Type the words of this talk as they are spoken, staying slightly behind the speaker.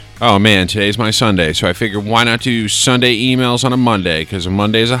Oh man, today's my Sunday, so I figured why not do Sunday emails on a Monday, because a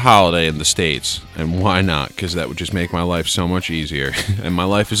Monday is a holiday in the States. And why not? Because that would just make my life so much easier. And my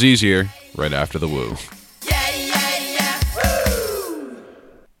life is easier right after the woo.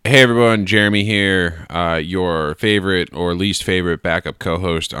 Hey everyone, Jeremy here, your favorite or least favorite backup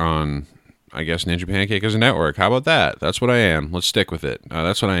co-host on, I guess, Ninja Pancake as a network. How about that? That's what I am. Let's stick with it.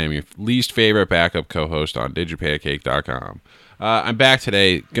 That's what I am, your least favorite backup co-host on NinjaPancake.com. I'm back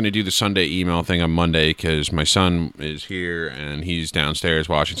today, going to do the Sunday email thing on Monday because my son is here and he's downstairs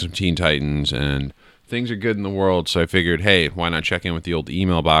watching some Teen Titans and things are good in the world, so I figured, hey, why not check in with the old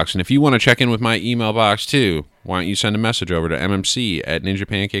email box? And if you want to check in with my email box too, why don't you send a message over to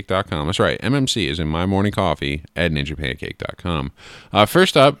mmc@ninjapancake.com. That's right, MMC is in my morning coffee at ninjapancake.com.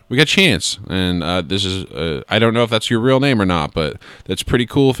 First up, we got Chance, and this is, I don't know if that's your real name or not, but that's pretty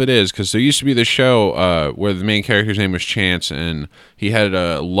cool if it is, because there used to be this show where the main character's name was Chance, and he had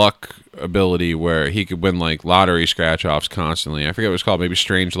a luck ability where he could win like lottery scratch-offs constantly. I forget what it was called, maybe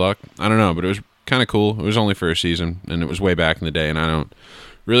Strange Luck? I don't know, but it was kind of cool. It was only for a season, and it was way back in the day, and I don't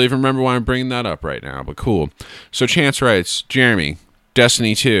really even remember why I'm bringing that up right now, but cool. So Chance writes, Jeremy,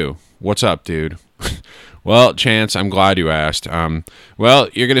 Destiny 2, what's up, dude? Well, Chance, I'm glad you asked. Well,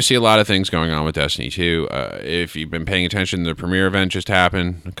 you're going to see a lot of things going on with Destiny 2. If you've been paying attention, the premiere event just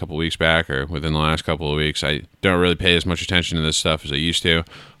happened a couple weeks back, or within the last couple of weeks. I don't really pay as much attention to this stuff as I used to.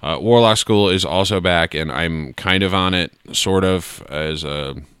 Warlock School is also back, and I'm kind of on it, sort of, as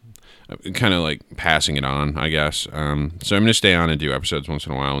a kind of like passing it on, I guess. So I'm going to stay on and do episodes once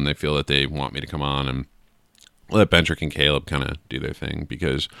in a while when they feel that they want me to come on and let Bentrick and Caleb kind of do their thing,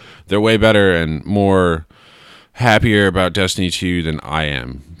 because they're way better and more happier about Destiny 2 than I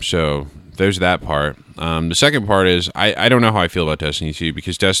am. So there's that part. The second part is I don't know how I feel about Destiny 2,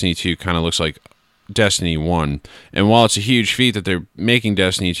 because Destiny 2 kind of looks like Destiny 1. And while it's a huge feat that they're making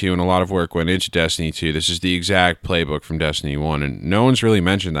Destiny 2 and a lot of work went into Destiny 2, this is the exact playbook from Destiny 1, and no one's really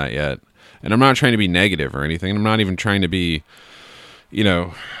mentioned that yet. And I'm not trying to be negative or anything. I'm not even trying to be,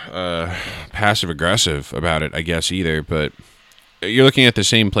 passive-aggressive about it, I guess, either. But you're looking at the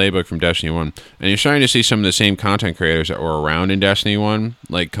same playbook from Destiny 1, and you're starting to see some of the same content creators that were around in Destiny 1,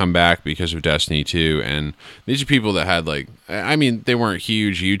 like, come back because of Destiny 2. And these are people that had, like, I mean, they weren't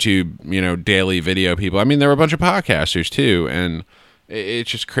huge YouTube, daily video people. I mean, there were a bunch of podcasters, too, and it's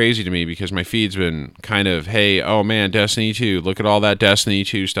just crazy to me because my feed's been kind of, hey, oh man, Destiny 2, look at all that Destiny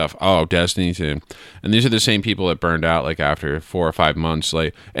 2 stuff. Oh, Destiny 2. And these are the same people that burned out like after 4 or 5 months,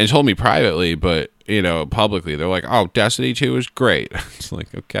 like, and told me privately, but publicly, they're like, oh, Destiny 2 is great. It's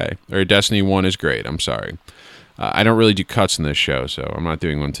like, okay. Or Destiny 1 is great. I'm sorry. I don't really do cuts in this show, so I'm not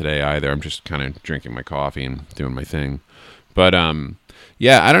doing one today either. I'm just kind of drinking my coffee and doing my thing. But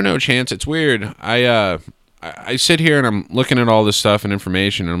yeah, I don't know, Chance. It's weird. I sit here and I'm looking at all this stuff and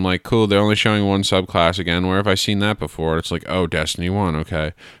information, and I'm like, cool, they're only showing one subclass again. Where have I seen that before? It's like, oh, Destiny 1,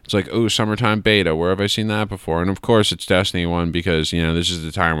 okay. It's like, oh, summertime beta. Where have I seen that before? And of course, it's Destiny 1 because, this is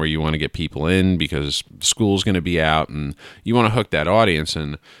the time where you want to get people in because school's going to be out and you want to hook that audience.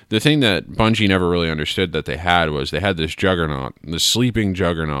 And the thing that Bungie never really understood that they had was they had this juggernaut, this sleeping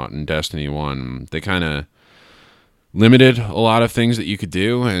juggernaut in Destiny 1. They kind of limited a lot of things that you could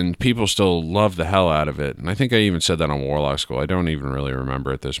do, and people still love the hell out of it. And I think I even said that on Warlock School. I don't even really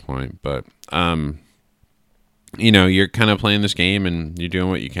remember at this point, but you're kind of playing this game and you're doing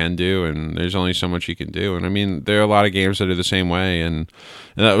what you can do, and there's only so much you can do. And I mean, there are a lot of games that are the same way, and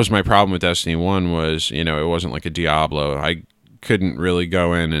that was my problem with Destiny 1 was, it wasn't like a Diablo. I couldn't really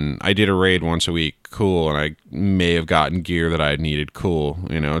go in, and I did a raid once a week, cool, and I may have gotten gear that I needed, cool.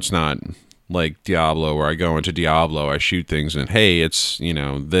 It's not like Diablo, where I go into Diablo, I shoot things, and hey, it's,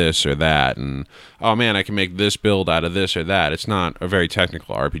 this or that, and oh man, I can make this build out of this or that. It's not a very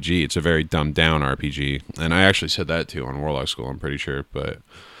technical RPG. It's a very dumbed down RPG, and I actually said that too on Warlock School, I'm pretty sure, but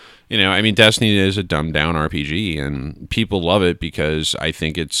Destiny is a dumbed down RPG, and people love it because I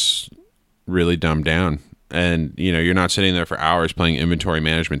think it's really dumbed down. And, you're not sitting there for hours playing inventory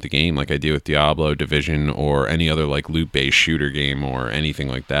management the game like I do with Diablo, Division, or any other like loot-based shooter game or anything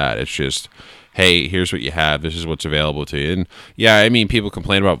like that. It's just, hey, here's what you have. This is what's available to you. And yeah, people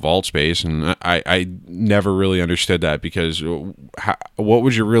complain about vault space, and I never really understood that because what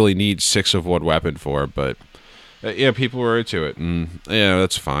would you really need 6 of what weapon for? But yeah, people were into it, and yeah,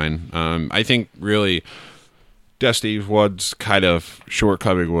 that's fine. I think really Destiny 1's kind of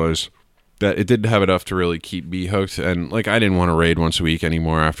shortcoming was that it didn't have enough to really keep me hooked, and like I didn't want to raid once a week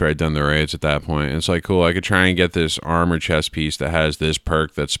anymore after I'd done the raids at that point. It's like, cool, I could try and get this armor chest piece that has this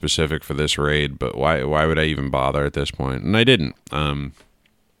perk that's specific for this raid, but why would I even bother at this point? And I didn't.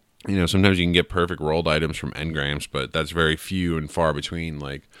 sometimes you can get perfect rolled items from engrams, but that's very few and far between.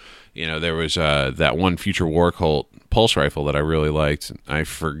 Like, there was that one Future War Cult pulse rifle that I really liked. I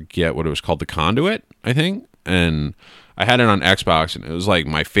forget what it was called, the Conduit, I think. And I had it on Xbox, and it was like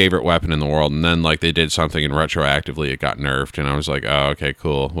my favorite weapon in the world. And then like they did something, and retroactively it got nerfed, and I was like, oh, okay,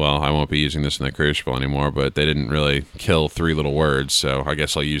 cool. Well, I won't be using this in the Crucible anymore. But they didn't really kill 3 little words, so I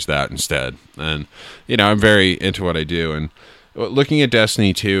guess I'll use that instead. And I'm very into what I do, and looking at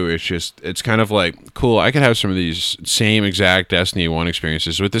Destiny 2, it's kind of like, cool, I could have some of these same exact Destiny 1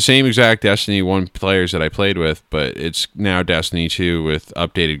 experiences with the same exact Destiny 1 players that I played with, but it's now Destiny 2 with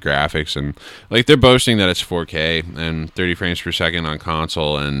updated graphics, and like they're boasting that it's 4K and 30 frames per second on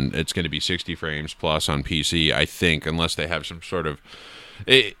console, and it's going to be 60 frames plus on PC, I think, unless they have some sort of...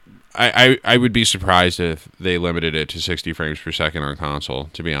 I would be surprised if they limited it to 60 frames per second on console,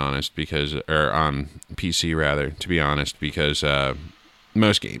 to be honest, or on PC rather, to be honest, because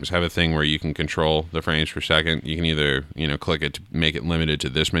most games have a thing where you can control the frames per second. You can either, click it to make it limited to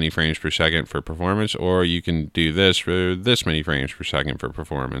this many frames per second for performance, or you can do this for this many frames per second for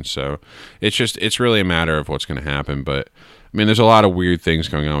performance. So it's really a matter of what's going to happen. But I mean, there's a lot of weird things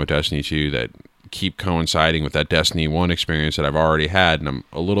going on with Destiny 2 that keep coinciding with that Destiny 1 experience that I've already had, and I'm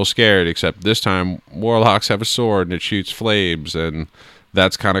a little scared, except this time Warlocks have a sword and it shoots flames, and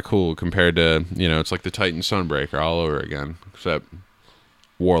that's kind of cool compared to, it's like the Titan Sunbreaker all over again, except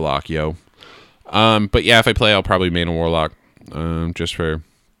Warlock, yo. But yeah, if I play, I'll probably main a Warlock, just for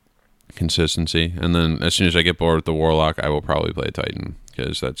consistency, and then as soon as I get bored with the Warlock, I will probably play Titan,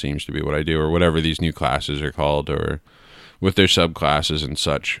 because that seems to be what I do, or whatever these new classes are called, or with their subclasses and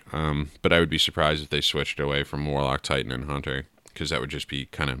such. But I would be surprised if they switched away from Warlock, Titan, and Hunter, because that would just be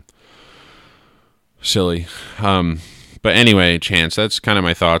kind of silly. But anyway, Chance, that's kind of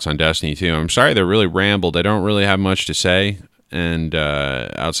my thoughts on Destiny 2. I'm sorry they're really rambled. I don't really have much to say. And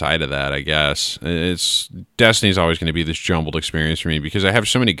outside of that, I guess, Destiny's always going to be this jumbled experience for me, because I have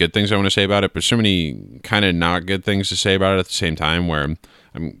so many good things I want to say about it, but so many kind of not good things to say about it at the same time, where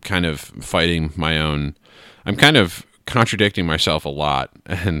I'm kind of fighting my own... I'm kind of contradicting myself a lot,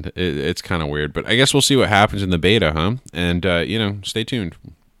 and it's kind of weird, but I guess we'll see what happens in the beta, huh? And stay tuned.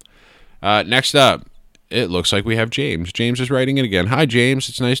 Next up, it looks like we have James. James is writing it again. Hi, James.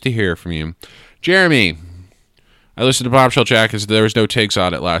 It's nice to hear from you. Jeremy, I listened to Bombshell Chat because there was no Tiggs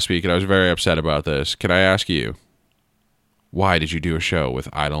on it last week, and I was very upset about this. Can I ask you, why did you do a show with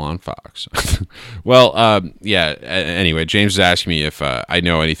Eidolon Fox? Well, anyway, James is asking me if I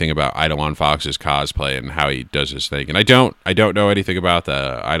know anything about Eidolon Fox's cosplay and how he does his thing. And I don't know anything about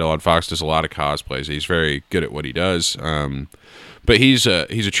that. Eidolon Fox does a lot of cosplays. He's very good at what he does. But he's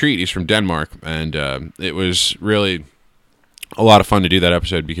a treat. He's from Denmark. And it was really a lot of fun to do that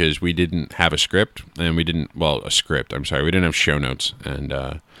episode, because we didn't have a script. And we didn't have show notes.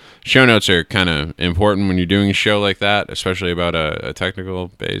 And show notes are kind of important when you're doing a show like that, especially about a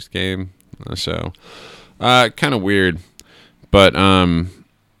technical-based game. So, kind of weird. But,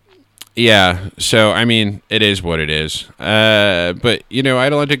 yeah. So, I mean, it is what it is. But,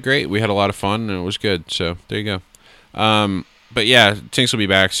 Eidolon did great. We had a lot of fun, and it was good. So, there you go. But, yeah, Tinks will be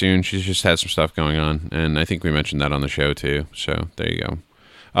back soon. She's just had some stuff going on, and I think we mentioned that on the show, too. So, there you go.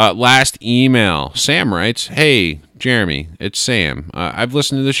 Last email. Sam writes, "Hey, Jeremy, it's Sam. I've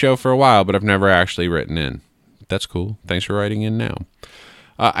listened to the show for a while, but I've never actually written in." That's cool. Thanks for writing in now.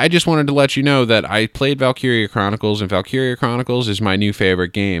 I just wanted to let you know that I played Valkyria Chronicles, and Valkyria Chronicles is my new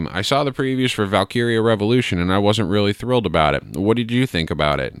favorite game. I saw the previews for Valkyria Revolution, and I wasn't really thrilled about it. What did you think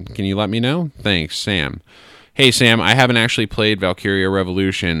about it? Can you let me know? Thanks, Sam. Hey, Sam, I haven't actually played Valkyria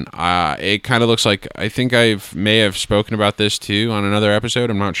Revolution. It kind of looks like, I think may have spoken about this too on another episode.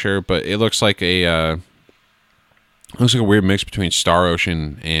 I'm not sure, but it looks like a weird mix between Star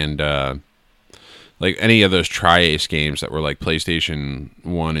Ocean and like any of those Tri-Ace games that were like PlayStation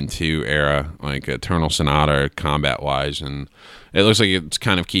 1 and 2 era, like Eternal Sonata combat-wise, and it looks like it's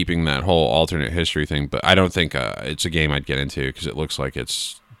kind of keeping that whole alternate history thing, but I don't think it's a game I'd get into, because it looks like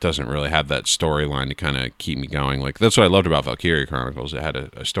doesn't really have that storyline to kind of keep me going. Like, that's what I loved about Valkyria Chronicles. It had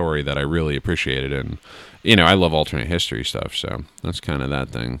a story that I really appreciated, and I love alternate history stuff, so that's kind of that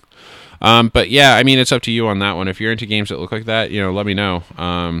thing. But yeah, I mean, it's up to you on that one. If you're into games that look like that, let me know.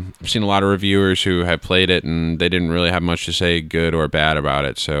 I've seen a lot of reviewers who have played it, and they didn't really have much to say good or bad about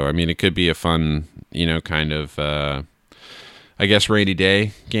it. So, I mean, it could be a fun, kind of, I guess, rainy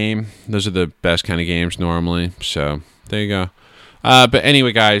day game. Those are the best kind of games normally. So, there you go. But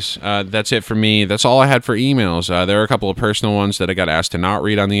anyway, guys, that's it for me. That's all I had for emails. There are a couple of personal ones that I got asked to not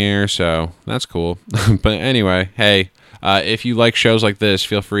read on the air, so that's cool. But anyway, hey, If you like shows like this,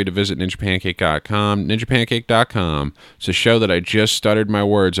 feel free to visit ninjapancake.com. Ninjapancake.com. It's a show that I just stuttered my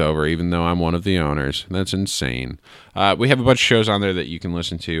words over, even though I'm one of the owners. That's insane. We have a bunch of shows on there that you can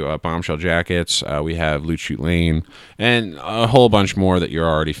listen to. Bombshell Jackets. We have Loot Shoot Lane. And a whole bunch more that you're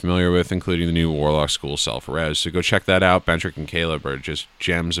already familiar with, including the new Warlock School Self-Res. So go check that out. Bentrick and Caleb are just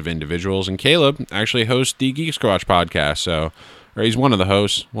gems of individuals. And Caleb actually hosts the Geek Squatch podcast. Or he's one of the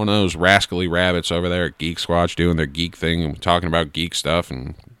hosts, one of those rascally rabbits over there at Geek Squatch doing their geek thing and talking about geek stuff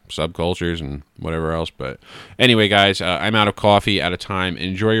and subcultures and whatever else. But anyway, guys, I'm out of coffee, out of time.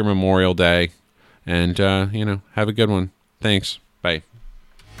 Enjoy your Memorial Day, and, have a good one. Thanks.